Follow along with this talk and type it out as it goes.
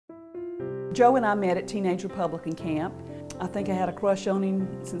Joe and I met at Teenage Republican Camp. I think I had a crush on him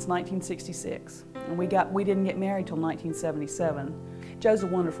since 1966, and we didn't get married till 1977. Joe's a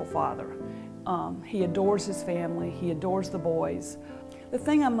wonderful father. He adores his family, he adores the boys. The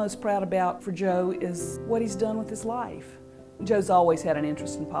thing I'm most proud about for Joe is what he's done with his life. Joe's always had an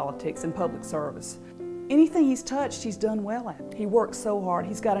interest in politics and public service. Anything he's touched, he's done well at. He works so hard,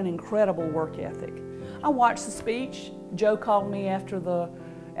 he's got an incredible work ethic. I watched the speech. Joe called me after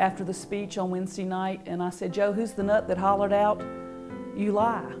the speech on Wednesday night, and I said, "Joe, who's the nut that hollered out, 'You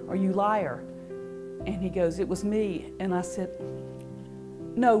lie,' or 'You liar'?" And he goes, "It was me." And I said,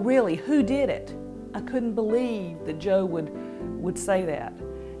 "No, really, who did it?" I couldn't believe that Joe would say that.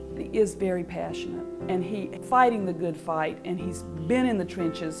 He is very passionate, and he's fighting the good fight, and he's been in the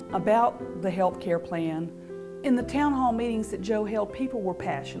trenches about the health care plan. In the town hall meetings that Joe held, people were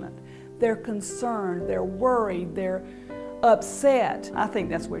passionate. They're concerned, they're worried, they're upset. I think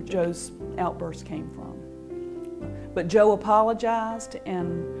that's where Joe's outburst came from. But Joe apologized,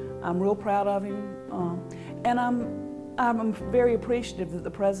 and I'm real proud of him. And I'm very appreciative that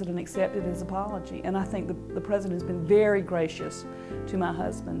the President accepted his apology. And I think the President has been very gracious to my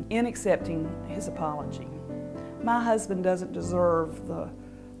husband in accepting his apology. My husband doesn't deserve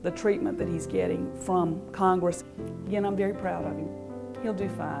the treatment that he's getting from Congress. Again, I'm very proud of him. He'll do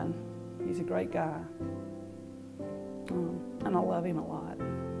fine. He's a great guy. And I love him a lot.